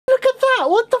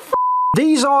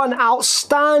These are an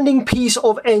outstanding piece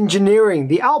of engineering,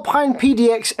 the Alpine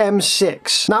PDX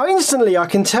M6. Now instantly I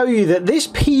can tell you that this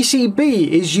PCB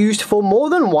is used for more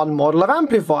than one model of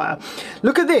amplifier.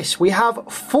 Look at this, we have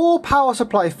 4 power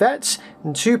supply FETs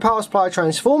and 2 power supply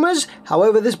transformers.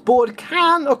 However, this board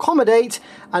can accommodate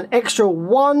an extra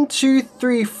 1, 2,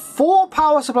 3, 4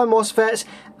 power supply MOSFETs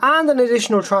and an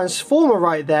additional transformer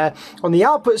right there. On the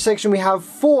output section we have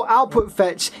 4 output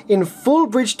FETs in full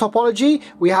bridge topology.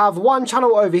 We have one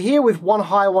channel over here with one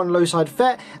high, one low side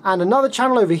FET, and another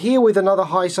channel over here with another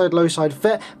high side, low side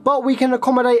FET, but we can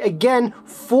accommodate again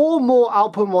 4 more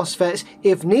output MOSFETs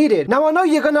if needed. Now I know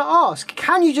you're going to ask,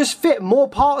 can you just fit more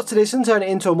parts to this and turn it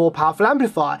into a more powerful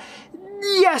amplifier?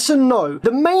 Yes and no.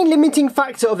 The main limiting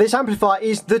factor of this amplifier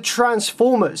is the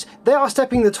transformers. They are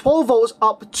stepping the 12 volts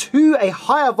up to a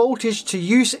higher voltage to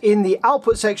use in the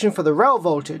output section for the rail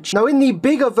voltage. Now in the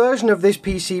bigger version of this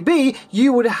PCB,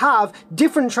 you would have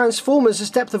different transformers to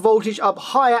step the voltage up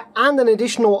higher and an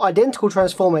additional identical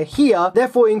transformer here,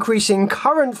 therefore increasing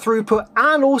current throughput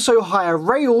and also higher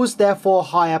rails, therefore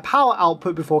higher power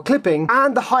output before clipping.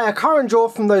 And the higher current draw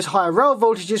from those higher rail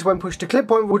voltages when pushed to clip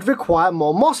point would require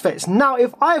more MOSFETs. Now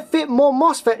if I fit more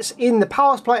MOSFETs in the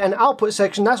power supply and output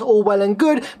section, that's all well and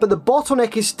good, but the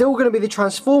bottleneck is still going to be the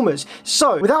transformers.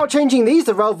 So without changing these,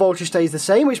 the rail voltage stays the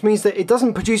same, which means that it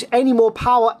doesn't produce any more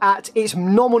power at its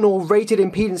nominal rated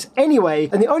impedance anyway.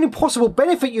 And the only possible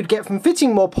benefit you'd get from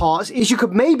fitting more parts is you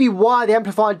could maybe wire the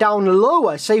amplifier down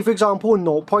lower, say for example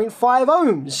 0.5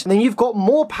 ohms. And then you've got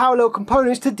more parallel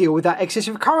components to deal with that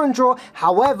excessive current draw.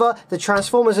 However, the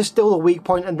transformers are still the weak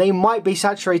point and they might be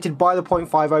saturated by the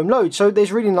 0.5 ohm load. So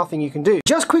there's really nothing you can do.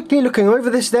 Just quickly looking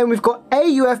over this then, we've got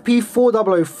AUFP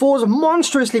 4004's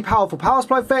monstrously powerful power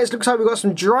supply FETs. Looks like we've got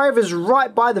some drivers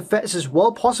right by the FETs as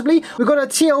well, possibly. We've got a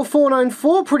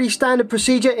TL494, pretty standard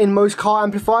procedure in most car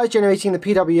amplifiers, generating the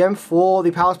PWM for the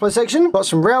power supply section. Got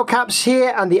some rail caps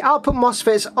here, and the output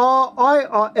MOSFETs are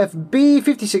IRFB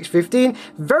 5615.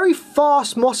 Very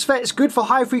fast MOSFETs, good for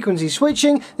high frequency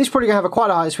switching. This is probably going to have quite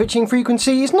a high switching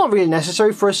frequency. It's not really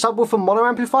necessary for a subwoofer mono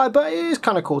amplifier, but it is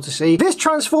kind of cool to see. This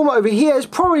transformer over here is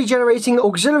probably generating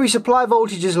auxiliary supply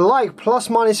voltages like plus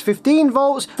minus 15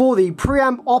 volts for the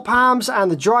preamp, op amps, and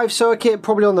the drive circuit,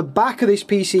 probably on the back of this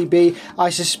PCB. I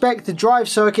suspect the drive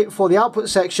circuit for the output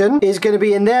section is going to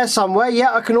be in there somewhere.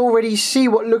 Yeah, I can already see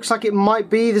what looks like it might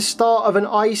be the start of an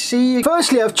IC.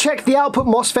 Firstly, I've checked the output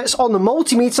MOSFETs on the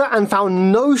multimeter and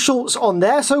found no shorts on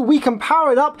there, so we can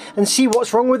power it up and see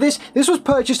what's wrong with this. This was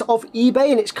purchased off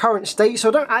eBay in its current state, so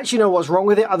I don't actually know what's wrong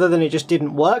with it other than it just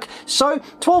didn't work. So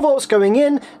 12 volts going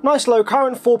in, nice low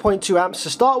current, 4.2 amps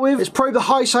to start with. Let's probe the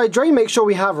high side drain, make sure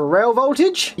we have a rail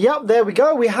voltage. Yep, there we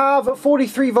go. We have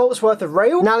 43 volts worth of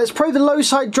rail. Now let's probe the low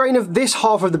side drain of this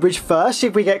half of the bridge first, see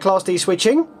if we get Class D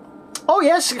switching. Oh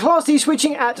yes, Class D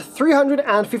switching at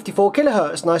 354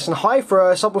 kilohertz, nice and high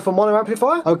for a subwoofer mono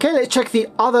amplifier. Okay, let's check the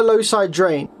other low side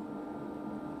drain.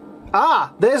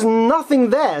 Ah, there's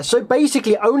nothing there. So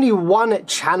basically only one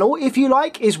channel, if you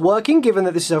like, is working, given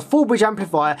that this is a full bridge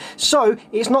amplifier. So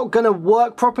it's not going to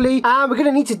work properly, and we're going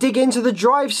to need to dig into the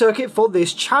drive circuit for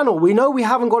this channel. We know we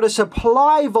haven't got a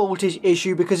supply voltage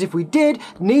issue, because if we did,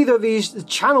 neither of these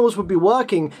channels would be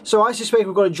working. So I suspect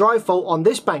we've got a drive fault on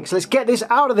this bank. So let's get this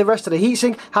out of the rest of the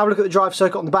heatsink, have a look at the drive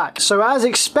circuit on the back. So as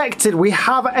expected, we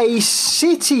have a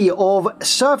city of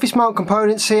surface mount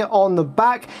components here on the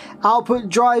back. Output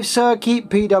drive circuit,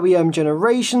 PWM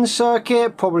generation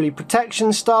circuit, probably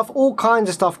protection stuff, all kinds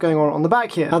of stuff going on the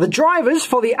back here. Now the drivers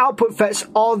for the output FETs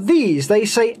are these. They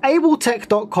say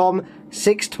abletech.com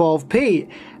 612p.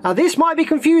 Now this might be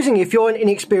confusing if you're an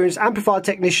inexperienced amplifier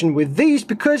technician with these,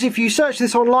 because if you search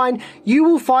this online, you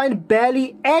will find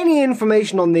barely any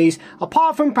information on these,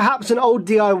 apart from perhaps an old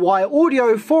DIY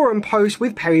audio forum post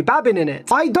with Perry Babin in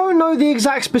it. I don't know the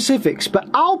exact specifics, but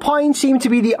Alpine seem to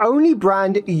be the only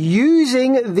brand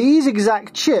using these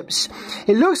exact chips.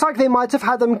 It looks like they might have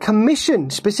had them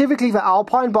commissioned specifically for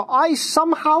Alpine, but I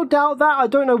somehow doubt that. I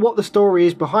don't know what the story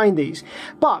is behind these.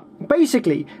 But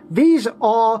basically, these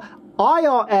are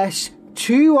IRS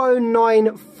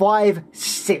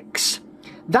 20956.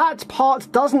 That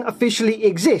part doesn't officially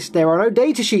exist. There are no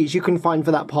datasheets you can find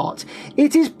for that part.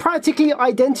 It is practically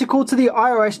identical to the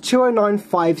IRS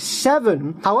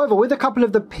 20957. However, with a couple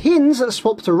of the pins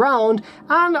swapped around,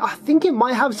 and I think it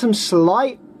might have some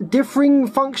slight differing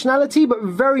functionality, but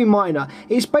very minor.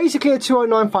 It's basically a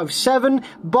 20957,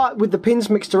 but with the pins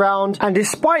mixed around. And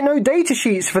despite no data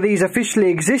sheets for these officially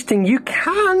existing, you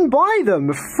can buy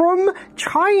them from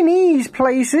Chinese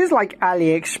places like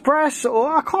AliExpress,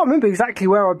 or I can't remember exactly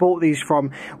where I bought these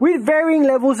from, with varying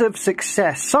levels of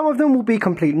success. Some of them will be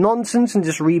complete nonsense and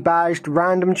just rebadged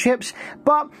random chips,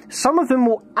 but some of them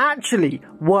will actually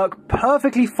work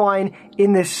perfectly fine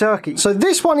in this circuit. So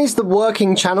this one is the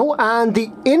working channel, and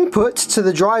the input to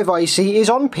the drive IC is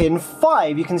on pin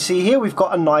 5. You can see here we've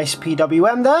got a nice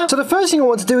PWM there. So the first thing I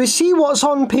want to do is see what's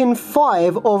on pin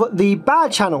 5 of the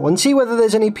bad channel and see whether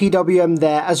there's any PWM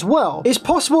there as well. It's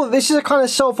possible that this is a kind of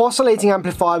self-oscillating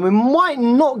amplifier, and we might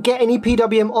not get any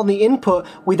PWM on the input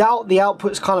without the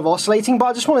outputs kind of oscillating, but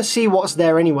I just want to see what's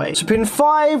there anyway. So pin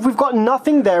 5, we've got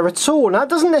nothing there at all. Now that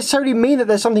doesn't necessarily mean that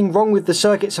there's something wrong with the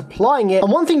circuit supplying it,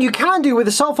 and one thing you can do with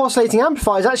a self-oscillating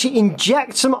amplifier is actually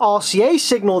inject some RCA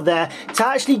signal there to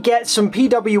actually get some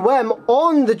PWM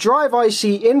on the drive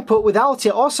IC input without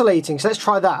it oscillating. So let's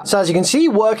try that. So as you can see,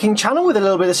 working channel with a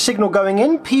little bit of signal going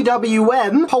in,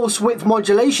 PWM, pulse width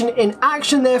modulation in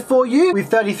action there for you with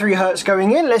 33 Hertz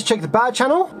going in. Let's check the bad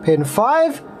channel, pin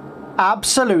 5.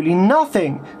 Absolutely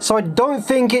nothing. So I don't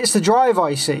think it's the drive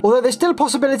IC. Although there's still a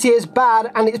possibility it's bad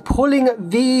and it's pulling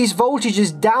these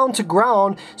voltages down to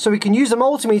ground, so we can use the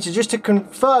multimeter just to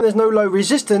confirm there's no low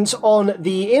resistance on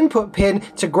the input pin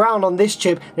to ground on this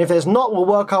chip. And if there's not, we'll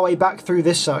work our way back through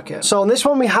this circuit. So on this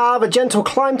one we have a gentle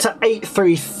climb to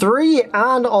 833,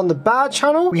 and on the bad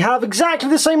channel we have exactly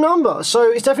the same number. So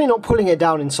it's definitely not pulling it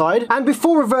down inside. And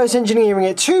before reverse engineering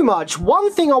it too much, one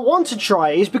thing I want to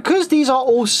try is, because these are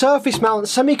all surface mount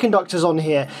semiconductors on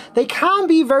here, they can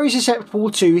be very susceptible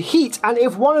to heat, and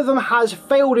if one of them has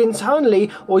failed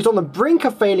internally or is on the brink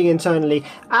of failing internally,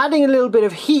 adding a little bit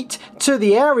of heat to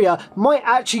the area might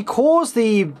actually cause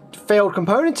the failed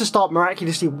component to start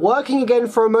miraculously working again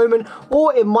for a moment,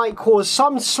 or it might cause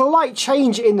some slight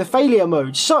change in the failure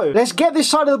mode. So let's get this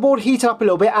side of the board heated up a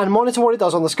little bit and monitor what it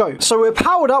does on the scope. So we're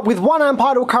powered up with 1 amp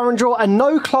idle current draw and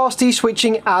no class D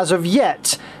switching as of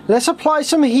yet. Let's apply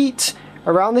some heat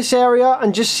around this area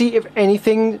and just see if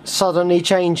anything suddenly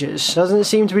changes. Doesn't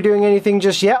seem to be doing anything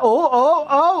just yet.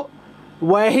 Oh,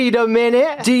 wait a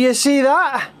minute. Do you see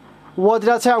that? What did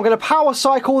I tell you? I'm going to power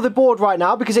cycle the board right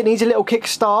now because it needs a little kick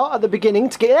start at the beginning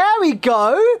to get... There we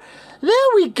go.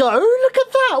 There we go. Look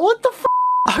at that. What the f...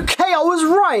 Okay, I was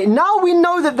right. Now we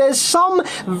know that there's some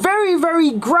very,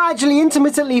 very gradually,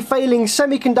 intermittently failing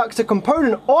semiconductor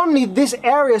component on this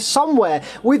area somewhere.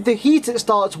 With the heat, it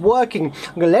starts working.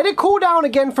 I'm going to let it cool down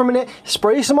again for a minute,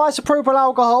 spray some isopropyl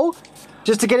alcohol,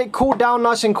 just to get it cooled down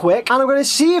nice and quick, and I'm going to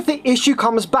see if the issue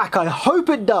comes back. I hope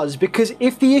it does, because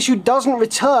if the issue doesn't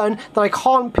return, then I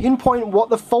can't pinpoint what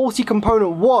the faulty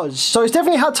component was. So it's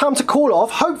definitely had time to cool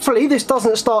off. Hopefully this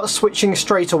doesn't start switching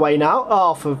straight away now.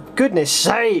 Oh, for goodness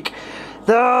sake.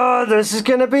 This is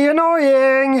gonna be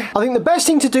annoying. I think the best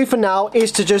thing to do for now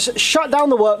is to just shut down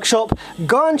the workshop,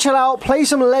 go and chill out, play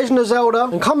some Legend of Zelda,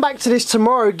 and come back to this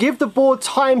tomorrow. Give the board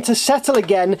time to settle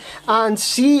again and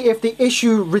see if the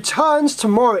issue returns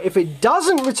tomorrow. If it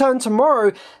doesn't return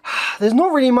tomorrow, there's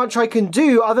not really much I can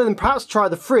do other than perhaps try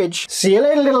the fridge. See you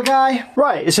later, little guy.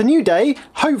 Right, it's a new day.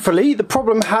 Hopefully the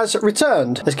problem has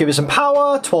returned. Let's give it some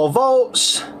power, 12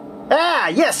 volts. Ah,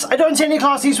 yes, I don't see any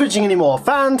class D switching anymore.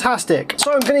 Fantastic.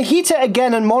 So I'm going to heat it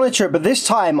again and monitor it, but this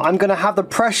time I'm going to have the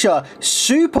pressure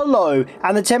super low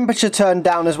and the temperature turned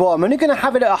down as well. I'm only going to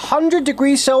have it at 100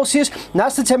 degrees Celsius, and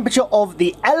that's the temperature of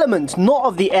the element, not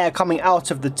of the air coming out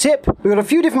of the tip. We've got a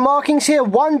few different markings here,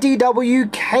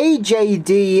 1DW,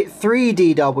 KJD,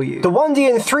 3DW. The 1D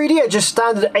and 3D are just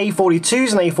standard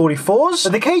A42s and A44s,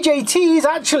 but the KJT is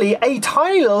actually a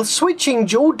tiny little switching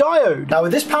dual diode. Now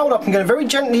with this powered up, I'm going to very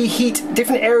gently heat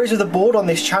different areas of the board on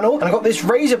this channel, and I've got this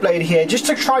razor blade here just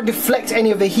to try and deflect any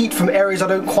of the heat from areas I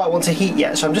don't quite want to heat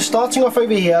yet. So I'm just starting off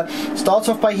over here. Start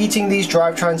off by heating these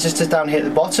drive transistors down here at the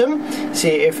bottom, see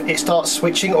if it starts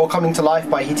switching or coming to life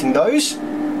by heating those.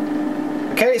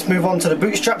 Okay, let's move on to the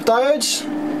bootstrap diodes.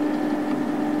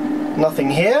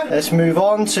 Nothing here. Let's move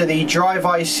on to the drive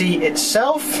IC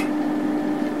itself.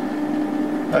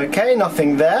 Okay,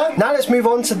 nothing there. Now let's move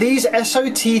on to these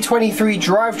SOT23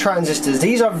 drive transistors.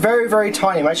 These are very, very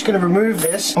tiny. I'm actually going to remove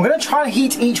this. I'm going to try and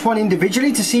heat each one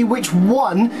individually to see which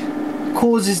one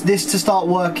causes this to start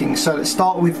working. So let's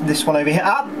start with this one over here.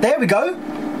 Ah, there we go.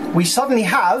 we suddenly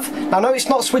have, now no it's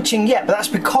not switching yet, but that's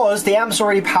because the amp's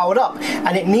already powered up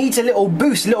and it needs a little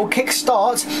boost, a little kick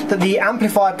start that the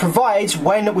amplifier provides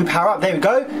when we power up. There we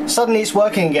go, suddenly it's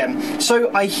working again.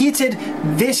 So I heated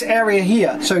this area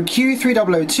here, so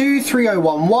Q3002,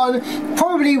 3011,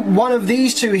 probably one of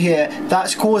these two here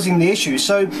that's causing the issue.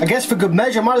 So I guess for good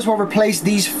measure I might as well replace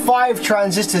these 5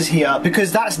 transistors here,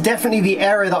 because that's definitely the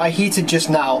area that I heated just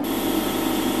now.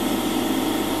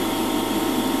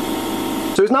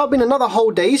 So it's now been another whole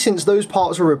day since those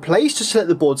parts were replaced, just to let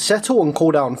the board settle and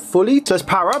cool down fully. So let's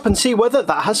power up and see whether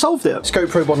that has solved it. Scope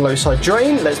probe on low side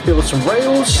drain, let's build some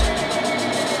rails.